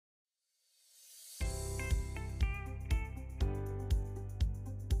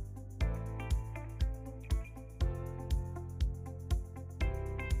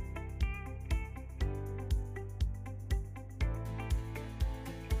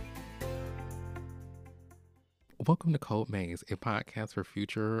Welcome to Code Maze, a podcast for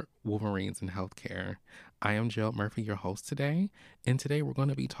future Wolverines in healthcare. I am Jill Murphy, your host today, and today we're going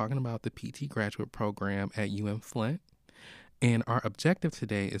to be talking about the PT graduate program at Flint. And our objective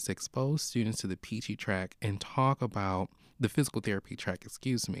today is to expose students to the PT track and talk about the physical therapy track,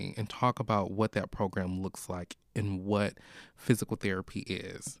 and talk about what that program looks like and what physical therapy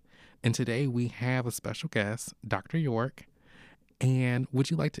is. And today we have a special guest, Dr. York. And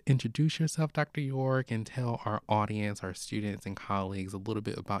would you like to introduce yourself, Dr. York, and tell our audience, our students and colleagues a little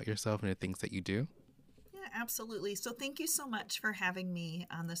bit about yourself and the things that you do? Yeah, absolutely. So thank you so much for having me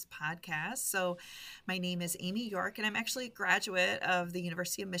on this podcast. So my name is Amy York, and I'm actually a graduate of the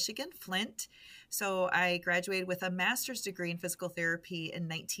University of Michigan, Flint. So I graduated with a master's degree in physical therapy in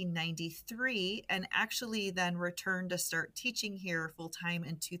 1993 and actually then returned to start teaching here full time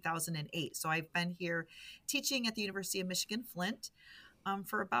in 2008. So I've been here teaching at the University of Michigan, Flint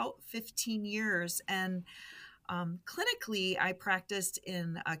for about 15 years. And clinically, I practiced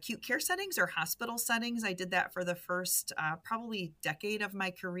in acute care settings or hospital settings. I did that for the first probably decade of my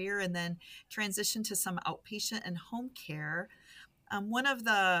career and then transitioned to some outpatient and home care. One of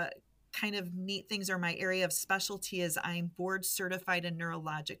the kind of neat things or my area of specialty is I'm board certified in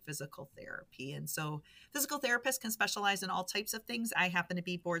neurologic physical therapy. And so physical therapists can specialize in all types of things. I happen to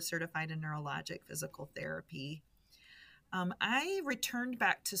be board certified in neurologic physical therapy. I returned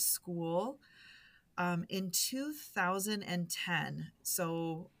back to school in 2010,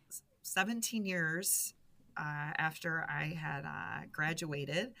 so 17 years after I had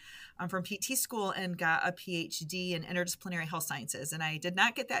graduated from PT school and got a PhD in interdisciplinary health sciences. And I did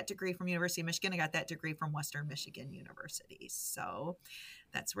not get that degree from University of Michigan. I got that degree from Western Michigan University. So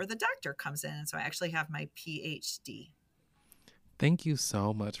that's where the doctor comes in. And so I actually have my PhD. Thank you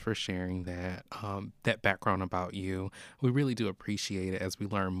so much for sharing that background about you. We really do appreciate it as we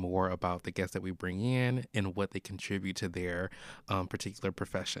learn more about the guests that we bring in and what they contribute to their particular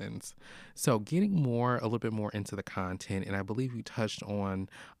professions. So, getting a little bit more into the content, and I believe you touched on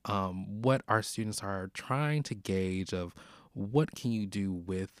what our students are trying to gauge of what can you do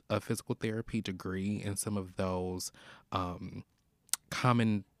with a physical therapy degree and some of those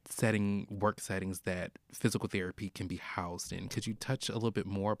common work settings that physical therapy can be housed in. Could you touch a little bit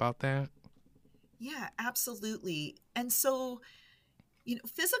more about that? Yeah, absolutely. And so,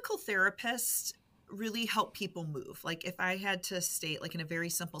 physical therapists really help people move. Like if I had to state like in a very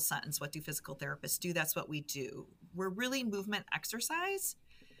simple sentence, what do physical therapists do? That's what we do. We're really movement experts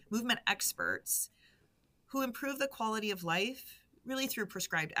who improve the quality of life really through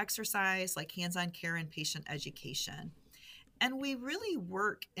prescribed exercise, like hands-on care and patient education. And we really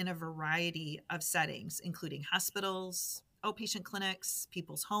work in a variety of settings, including hospitals, outpatient clinics,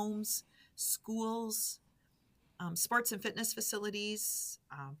 people's homes, schools, sports and fitness facilities,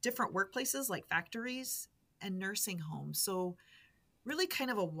 different workplaces like factories, and nursing homes. So, really kind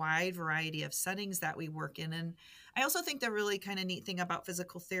of a wide variety of settings that we work in. And I also think the really kind of neat thing about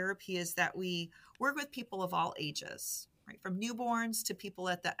physical therapy is that we work with people of all ages, right? From newborns to people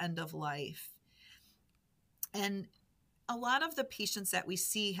at the end of life. And a lot of the patients that we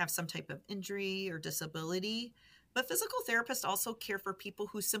see have some type of injury or disability, but physical therapists also care for people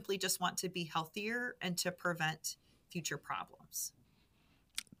who simply just want to be healthier and to prevent future problems.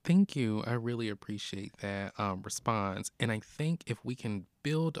 Thank you. I really appreciate that response. And I think if we can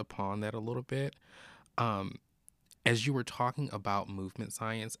build upon that a little bit, um, as you were talking about movement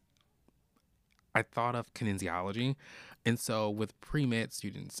science, I thought of kinesiology. And so with pre med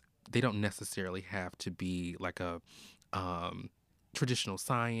students, they don't necessarily have to be like a um, traditional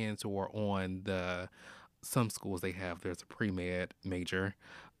science or on some schools there's a pre med major.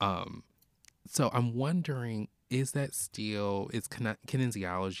 Um, so I'm wondering, is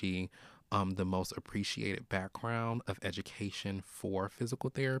kinesiology the most appreciated background of education for physical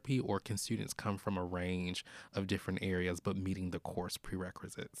therapy, or can students come from a range of different areas but meeting the course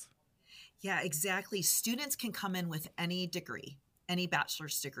prerequisites? Yeah, exactly. Students can come in with any degree, any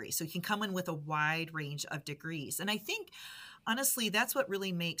bachelor's degree. So you can come in with a wide range of degrees. And I think, honestly, that's what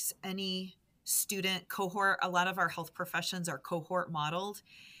really makes any student cohort. A lot of our health professions are cohort modeled.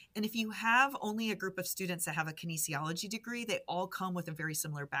 And if you have only a group of students that have a kinesiology degree, they all come with a very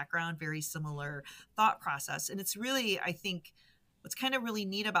similar background, very similar thought process. And it's really, I think, what's kind of really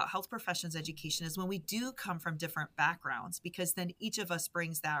neat about health professions education is when we do come from different backgrounds, because then each of us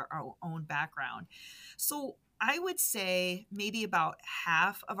brings that our own background. So I would say maybe about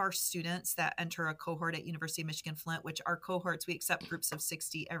half of our students that enter a cohort at University of Michigan Flint, which are cohorts, we accept groups of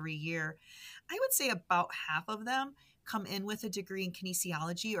 60 every year. I would say about half of them come in with a degree in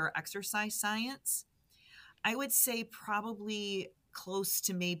kinesiology or exercise science. I would say probably close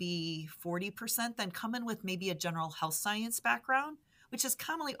to maybe 40% then come in with maybe a general health science background, which is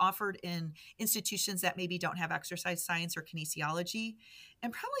commonly offered in institutions that maybe don't have exercise science or kinesiology.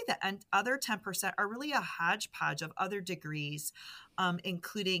 And probably the other 10% are really a hodgepodge of other degrees,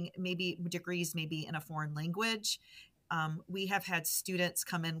 including maybe degrees maybe in a foreign language. We have had students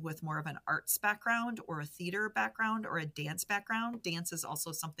come in with more of an arts background or a theater background or a dance background. Dance is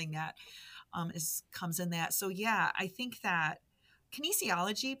also something that comes in that. So yeah, I think that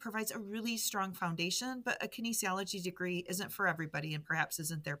kinesiology provides a really strong foundation, but a kinesiology degree isn't for everybody and perhaps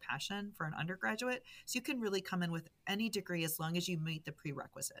isn't their passion for an undergraduate. So you can really come in with any degree as long as you meet the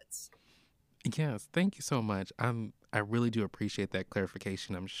prerequisites. Yes, thank you so much. I really do appreciate that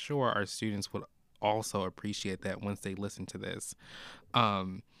clarification. I'm sure our students would also appreciate that once they listen to this.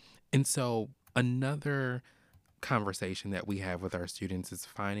 Um, and so another conversation that we have with our students is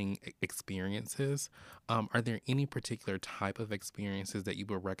finding experiences. Are there any particular type of experiences that you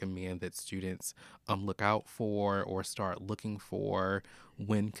would recommend that students look out for or start looking for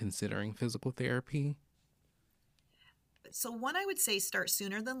when considering physical therapy? So, one, I would say start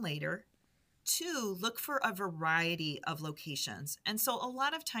sooner than later. Two, look for a variety of locations. And so a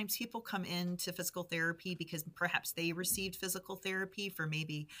lot of times people come into physical therapy because perhaps they received physical therapy for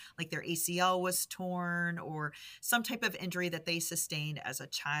maybe like their ACL was torn or some type of injury that they sustained as a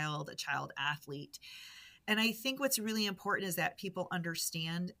child athlete. And I think what's really important is that people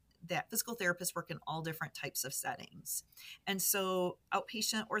understand that physical therapists work in all different types of settings. And so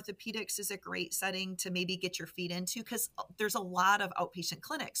outpatient orthopedics is a great setting to maybe get your feet into because there's a lot of outpatient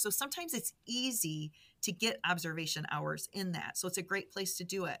clinics. So sometimes it's easy to get observation hours in that. So it's a great place to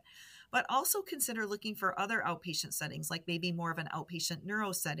do it. But also consider looking for other outpatient settings, like maybe more of an outpatient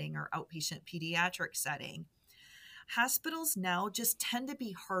neuro setting or outpatient pediatric setting. Hospitals now just tend to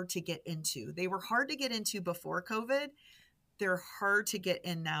be hard to get into. They were hard to get into before COVID. They're hard to get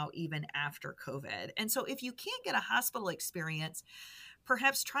in now, even after COVID. And so, if you can't get a hospital experience,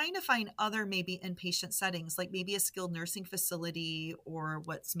 perhaps trying to find other maybe inpatient settings, like maybe a skilled nursing facility or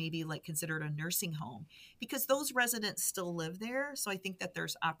what's maybe like considered a nursing home, because those residents still live there. So, I think that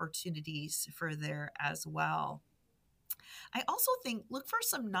there's opportunities for there as well. I also think look for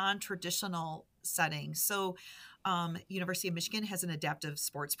some non-traditional settings. So, University of Michigan has an adaptive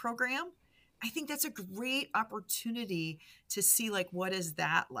sports program. I think that's a great opportunity to see like what is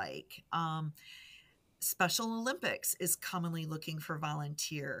that like. Special Olympics is commonly looking for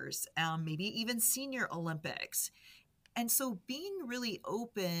volunteers, maybe even Senior Olympics. And so being really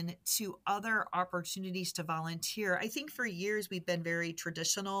open to other opportunities to volunteer, I think for years we've been very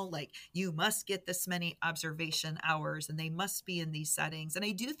traditional, like you must get this many observation hours and they must be in these settings. And I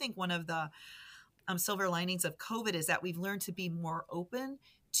do think one of the silver linings of COVID is that we've learned to be more open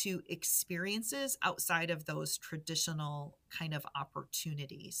to experiences outside of those traditional kind of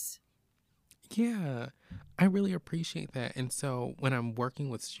opportunities. Yeah, I really appreciate that. And so when I'm working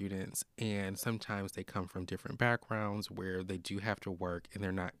with students, and sometimes they come from different backgrounds where they do have to work and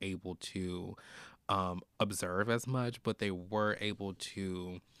they're not able to observe as much, but they were able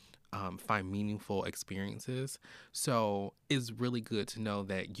to find meaningful experiences. So it's really good to know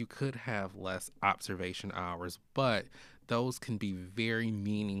that you could have less observation hours, but those can be very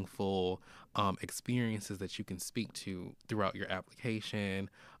meaningful experiences that you can speak to throughout your application.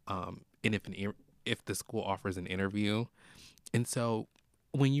 And if the school offers an interview. And so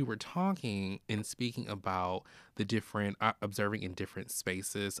when you were talking and speaking about the different observing in different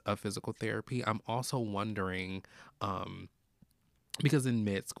spaces of physical therapy, I'm also wondering, um, because in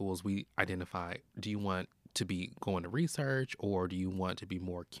med schools we identify, do you want to be going to research or do you want to be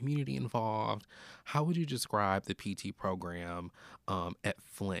more community involved? How would you describe the PT program at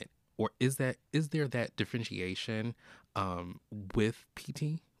Flint? Or is there that differentiation with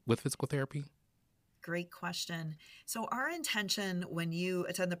PT, with physical therapy? Great question. So, our intention when you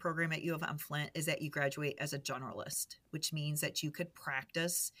attend the program at U of M Flint is that you graduate as a generalist, which means that you could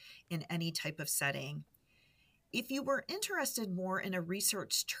practice in any type of setting. If you were interested more in a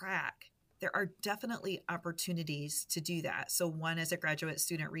research track, there are definitely opportunities to do that. So, one as a graduate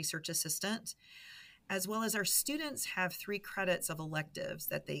student research assistant, as well as our students have 3 credits of electives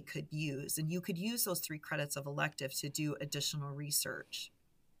that they could use. And you could use those 3 credits of elective to do additional research.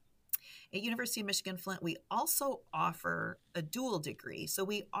 At University of Michigan Flint, we also offer a dual degree. So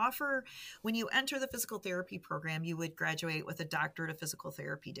we offer, when you enter the physical therapy program, you would graduate with a doctorate of physical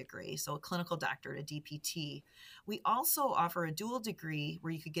therapy degree, so a clinical doctorate, a DPT. We also offer a dual degree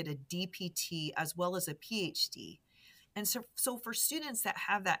where you could get a DPT as well as a PhD. And so for students that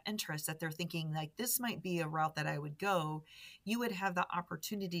have that interest, that they're thinking like this might be a route that I would go, you would have the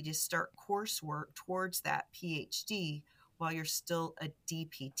opportunity to start coursework towards that PhD while you're still a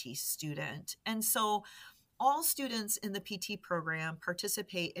DPT student. And so all students in the PT program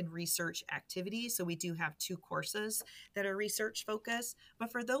participate in research activities. So we do have 2 courses that are research focused.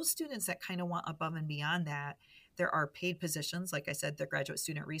 But for those students that kind of want above and beyond that, there are paid positions, like I said, the graduate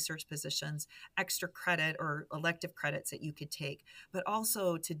student research positions, extra credit or elective credits that you could take, but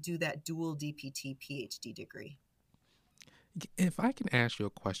also to do that dual DPT PhD degree. If I can ask you a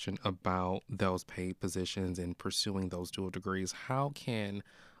question about those paid positions and pursuing those dual degrees, how can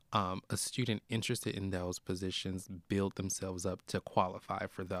a student interested in those positions build themselves up to qualify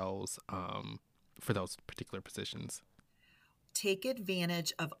for those particular positions? Take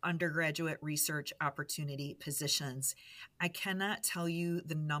advantage of undergraduate research opportunity positions. I cannot tell you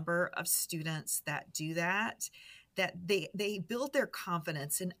the number of students that do that, that they build their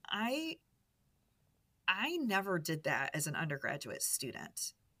confidence. And I never did that as an undergraduate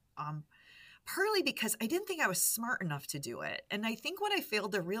student. Um, Partly because I didn't think I was smart enough to do it. And I think what I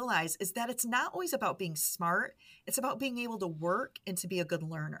failed to realize is that it's not always about being smart. It's about being able to work and to be a good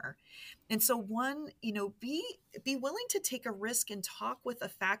learner. And so one, be willing to take a risk and talk with a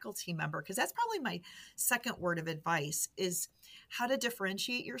faculty member, because that's probably my second word of advice is how to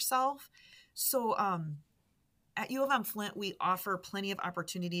differentiate yourself. So at U of M Flint, we offer plenty of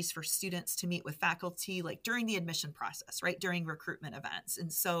opportunities for students to meet with faculty, like during the admission process, right? During recruitment events.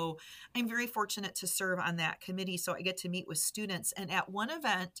 And so I'm very fortunate to serve on that committee. So I get to meet with students. And at one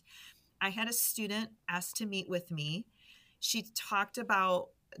event, I had a student ask to meet with me. She talked about,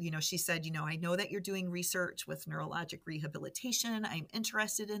 she said, I know that you're doing research with neurologic rehabilitation. I'm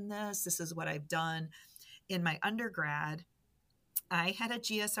interested in this. This is what I've done in my undergrad. I had a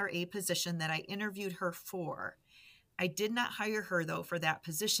GSRA position that I interviewed her for. I did not hire her, though, for that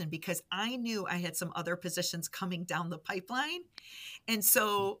position because I knew I had some other positions coming down the pipeline. And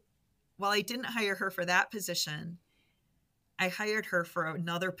so while I didn't hire her for that position, I hired her for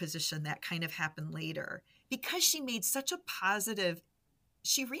another position that kind of happened later because she made such a positive,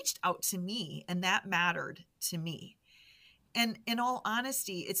 she reached out to me, and that mattered to me. And in all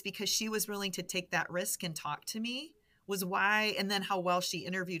honesty, it's because she was willing to take that risk and talk to me was why, and then how well she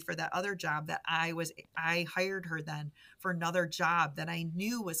interviewed for that other job that I hired her then for another job that I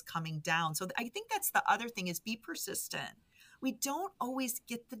knew was coming down. So I think that's the other thing is be persistent. We don't always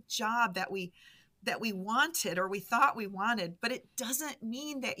get the job that we wanted or we thought we wanted, but it doesn't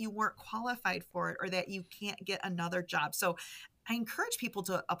mean that you weren't qualified for it or that you can't get another job. So I encourage people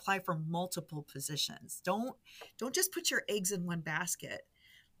to apply for multiple positions. Don't just put your eggs in one basket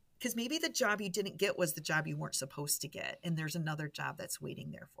because maybe the job you didn't get was the job you weren't supposed to get. And there's another job that's waiting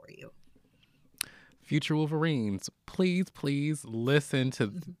there for you. Future Wolverines, please listen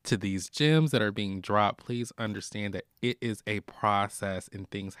to these gems that are being dropped. Please understand that it is a process and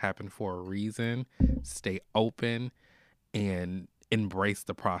things happen for a reason. Stay open and embrace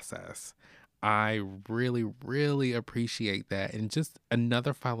the process. I really appreciate that. And just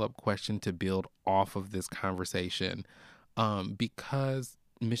another follow-up question to build off of this conversation. Because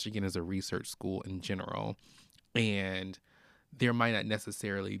Michigan is a research school in general, and there might not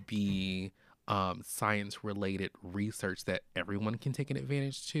necessarily be science related research that everyone can take an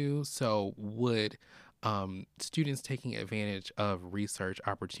advantage to. So, would students taking advantage of research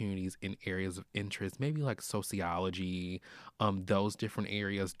opportunities in areas of interest, maybe like sociology, those different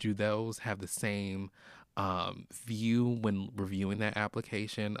areas, do those have the same view when reviewing that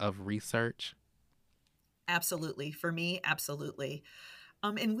application of research? Absolutely. For me, absolutely.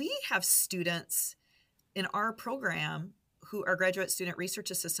 And we have students in our program who are graduate student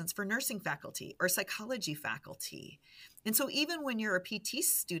research assistants for nursing faculty or psychology faculty. And so even when you're a PT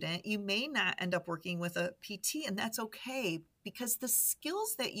student, you may not end up working with a PT, and that's okay because the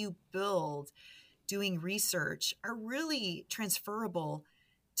skills that you build doing research are really transferable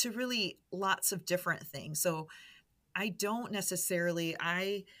to really lots of different things. So I don't necessarily,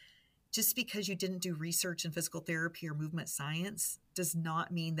 just because you didn't do research in physical therapy or movement science does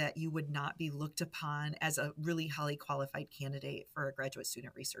not mean that you would not be looked upon as a really highly qualified candidate for a graduate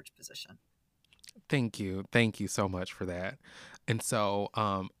student research position. Thank you. Thank you so much for that. And so,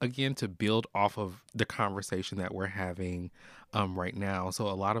 again, to build off of the conversation that we're having right now, so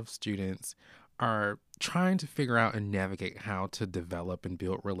a lot of students are trying to figure out and navigate how to develop and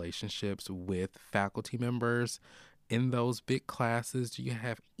build relationships with faculty members in those big classes. Do you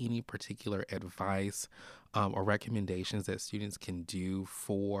have any particular advice or recommendations that students can do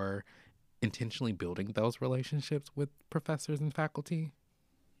for intentionally building those relationships with professors and faculty?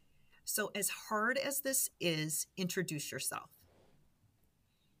 So, as hard as this is, introduce yourself.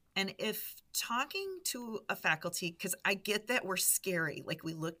 And if talking to a faculty, because I get that we're scary, like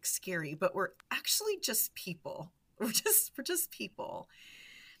we look scary, but we're actually just people, We're just people.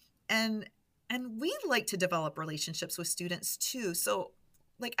 And we like to develop relationships with students too. So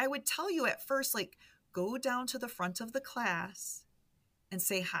like I would tell you at first, like, go down to the front of the class and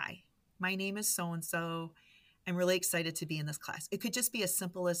say, hi, my name is so and so. I'm really excited to be in this class. It could just be as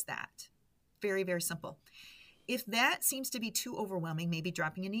simple as that. Very, very simple. If that seems to be too overwhelming, maybe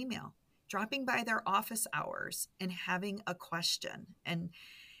dropping an email, dropping by their office hours and having a question. And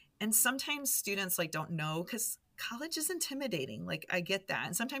sometimes students like don't know, because college is intimidating. Like I get that.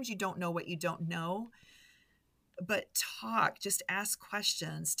 And sometimes you don't know what you don't know, but talk, just ask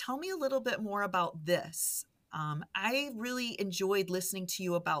questions. Tell me a little bit more about this. I really enjoyed listening to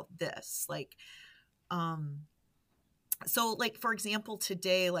you about this. Um, so like, for example,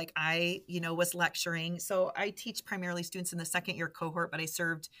 today, like I, was lecturing. So I teach primarily students in the second year cohort, but I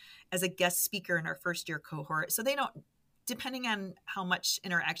served as a guest speaker in our first year cohort. So they don't, depending on how much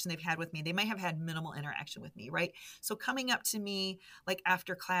interaction they've had with me, they might have had minimal interaction with me, right? So coming up to me like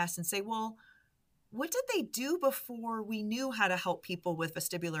after class and say, well, what did they do before we knew how to help people with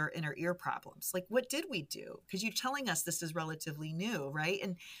vestibular inner ear problems? Like, what did we do? Because you're telling us this is relatively new, right?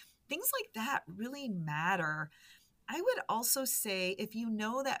 And things like that really matter. I would also say if you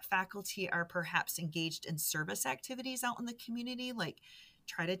know that faculty are perhaps engaged in service activities out in the community, like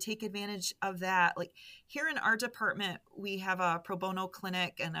try to take advantage of that. Like here in our department, we have a pro bono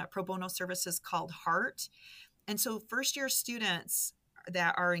clinic and a pro bono services called Heart. And so first year students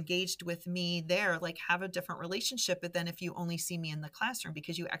that are engaged with me there like have a different relationship but then if you only see me in the classroom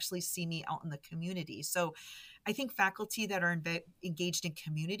because you actually see me out in the community. So I think faculty that are engaged in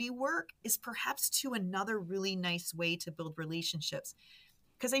community work is perhaps to another really nice way to build relationships,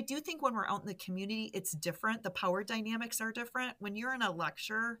 because I do think when we're out in the community it's different. The power dynamics are different when you're in a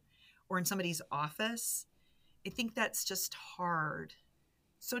lecture or in somebody's office. I think that's just hard.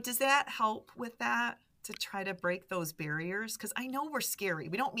 So does that help with that, to try to break those barriers? Because I know we're scary.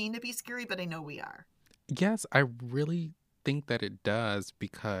 We don't mean to be scary, but I know we are. Yes, I really think that it does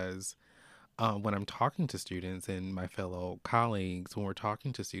because when I'm talking to students and my fellow colleagues, when we're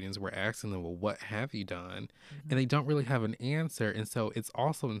talking to students, we're asking them, well, what have you done? And Mhm. they don't really have an answer. And so it's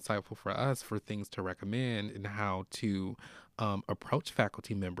also insightful for us for things to recommend and how to approach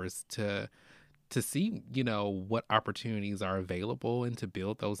faculty members to see, what opportunities are available and to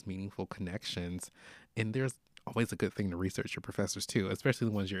build those meaningful connections. And there's always a good thing to research your professors too, especially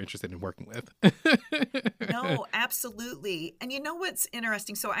the ones you're interested in working with. No, absolutely. And you know what's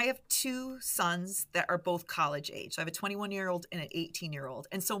interesting? So I have two sons that are both college age. So I have a 21-year-old and an 18-year-old.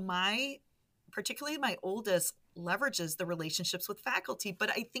 And so particularly my oldest, leverages the relationships with faculty, but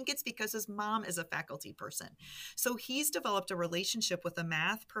I think it's because his mom is a faculty person. So he's developed a relationship with a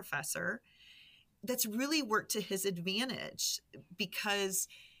math professor that's really worked to his advantage because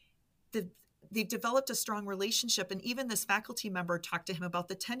the they've developed a strong relationship. And even this faculty member talked to him about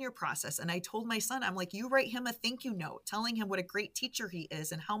the tenure process. And I told my son, I'm like, you write him a thank you note telling him what a great teacher he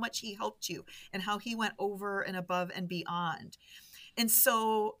is and how much he helped you and how he went over and above and beyond. And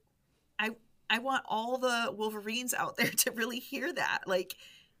so I I want all the Wolverines out there to really hear that. Like,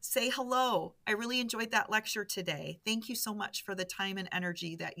 say hello. I really enjoyed that lecture today. Thank you so much for the time and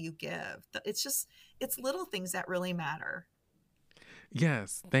energy that you give. It's little things that really matter.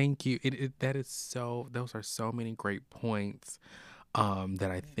 Yes, thank you. That is those are so many great points that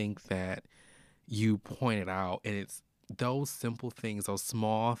I think that you pointed out, and it's those simple things, those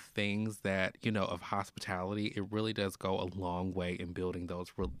small things that, of hospitality, it really does go a long way in building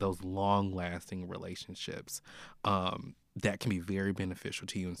those long-lasting relationships that can be very beneficial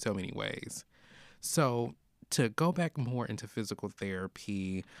to you in so many ways. So, to go back more into physical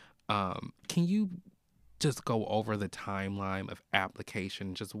therapy, can you just go over the timeline of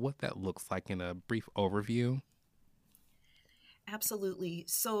application, just what that looks like in a brief overview? Absolutely.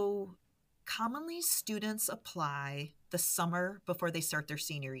 So, commonly students apply the summer before they start their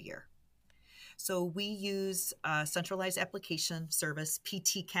senior year. So, we use a centralized application service,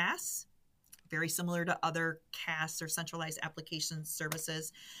 PTCAS, very similar to other CAS or centralized application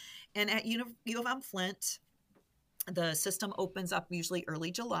services. And at U of M Flint, the system opens up usually early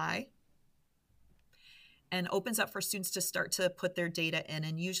July and opens up for students to start to put their data in.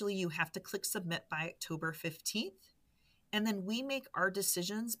 And usually you have to click submit by October 15th. And then we make our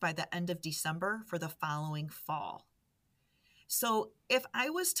decisions by the end of December for the following fall. So if I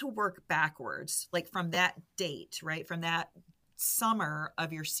was to work backwards, like from that date, right, from that summer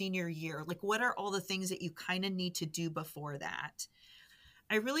of your senior year, like what are all the things that you kind of need to do before that?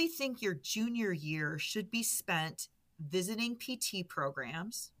 I really think your junior year should be spent visiting PT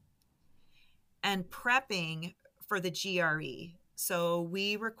programs and prepping for the GRE. So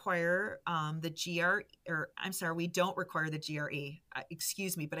we require the GR, or I'm sorry, we don't require the GRE.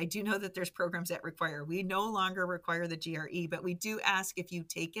 Excuse me, but I do know that there's programs that require. We no longer require the GRE, but we do ask if you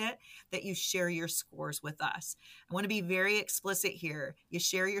take it that you share your scores with us. I want to be very explicit here. You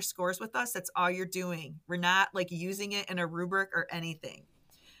share your scores with us. That's all you're doing. We're not like using it in a rubric or anything.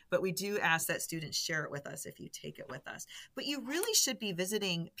 But we do ask that students share it with us if you take it with us. But you really should be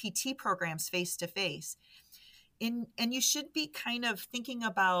visiting PT programs face to face. And you should be kind of thinking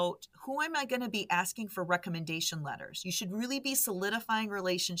about, who am I going to be asking for recommendation letters? You should really be solidifying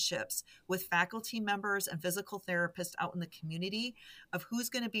relationships with faculty members and physical therapists out in the community of who's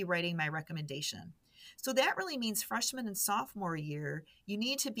going to be writing my recommendation. So that really means freshman and sophomore year, you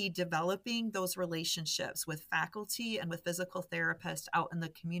need to be developing those relationships with faculty and with physical therapists out in the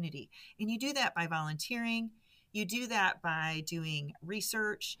community. And you do that by volunteering. You do that by doing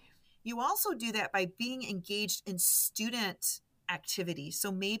research. You also do that by being engaged in student activities.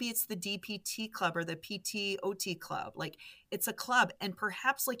 So maybe it's the DPT club or the PTOT club. Like, it's a club, and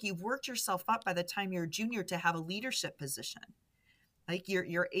perhaps like you've worked yourself up by the time you're a junior to have a leadership position. Like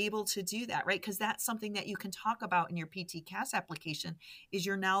you're able to do that, right? Because that's something that you can talk about in your PT CAS application, is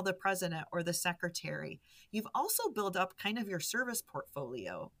you're now the president or the secretary. You've also built up kind of your service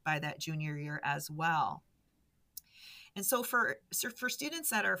portfolio by that junior year as well. And so for students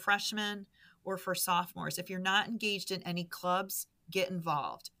that are freshmen or for sophomores, if you're not engaged in any clubs, get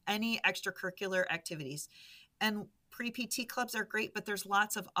involved. Any extracurricular activities. And pre-PT clubs are great, but there's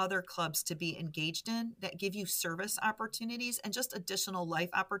lots of other clubs to be engaged in that give you service opportunities and just additional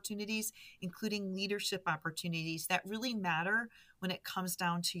life opportunities, including leadership opportunities that really matter when it comes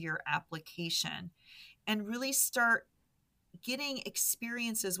down to your application. And really start getting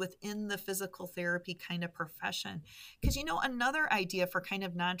experiences within the physical therapy kind of profession. Because, another idea for kind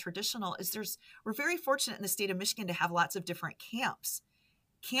of non-traditional is we're very fortunate in the state of Michigan to have lots of different camps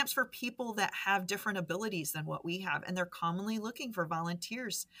for people that have different abilities than what we have. And they're commonly looking for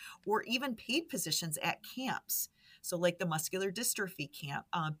volunteers or even paid positions at camps. So like the muscular dystrophy camp,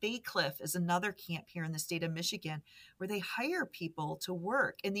 Bay Cliff is another camp here in the state of Michigan where they hire people to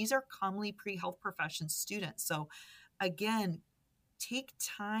work. And these are commonly pre-health profession students. So again, take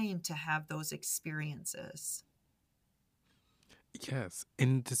time to have those experiences. Yes.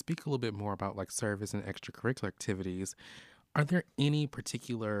 And to speak a little bit more about like service and extracurricular activities, are there any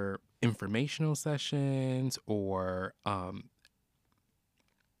particular informational sessions or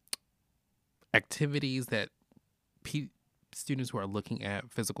activities that students who are looking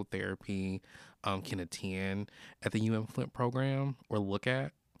at physical therapy can attend at the Flint program or look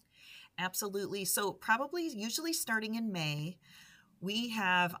at? Absolutely. So probably usually starting in May, we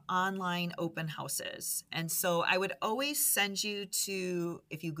have online open houses. And so I would always send you to,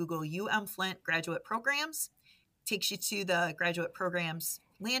 if you Google Flint graduate programs, takes you to the graduate programs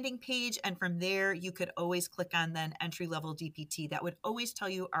landing page. And from there, you could always click on then entry-level DPT. That would always tell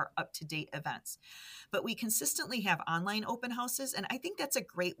you our up-to-date events. But we consistently have online open houses. And I think that's a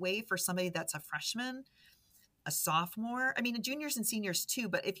great way for somebody that's a freshman, a sophomore, juniors and seniors too.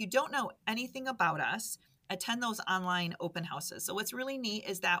 But if you don't know anything about us, attend those online open houses. So what's really neat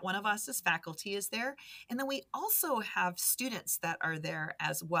is that one of us as faculty is there. And then we also have students that are there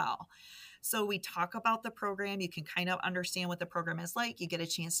as well. So we talk about the program. You can kind of understand what the program is like. You get a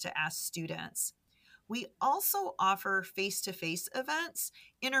chance to ask students. We also offer face-to-face events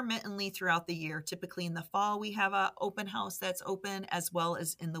intermittently throughout the year. Typically in the fall, we have an open house that's open, as well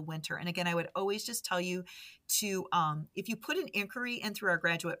as in the winter. And again, I would always just tell you to, if you put an inquiry in through our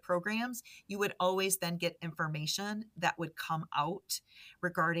graduate programs, you would always then get information that would come out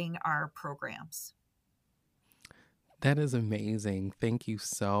regarding our programs. That is amazing. Thank you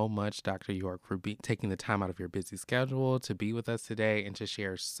so much, Dr. York, for taking the time out of your busy schedule to be with us today and to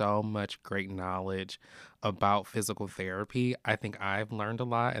share so much great knowledge about physical therapy. I think I've learned a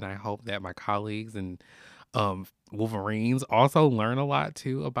lot, and I hope that my colleagues and Wolverines also learn a lot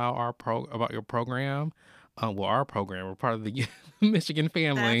too about about your program. Our program, we're part of the Michigan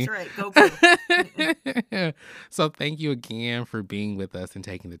family. That's right. Go Blue. So thank you again for being with us and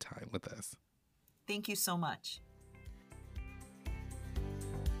taking the time with us. Thank you so much.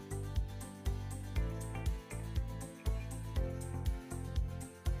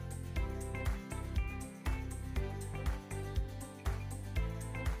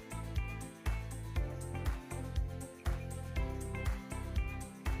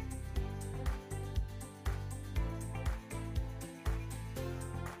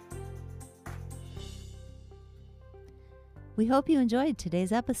 We hope you enjoyed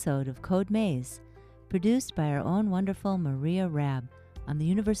today's episode of Code Maze, produced by our own wonderful Maria Rabb on the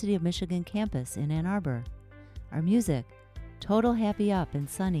University of Michigan campus in Ann Arbor. Our music Total Happy Up and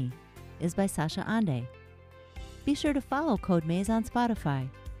Sunny is by Sasha Ande. Be sure to follow Code Maze on Spotify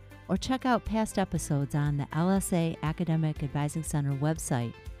or check out past episodes on the LSA Academic Advising Center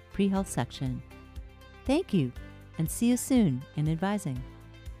website, pre-health section. Thank you, and see you soon in advising.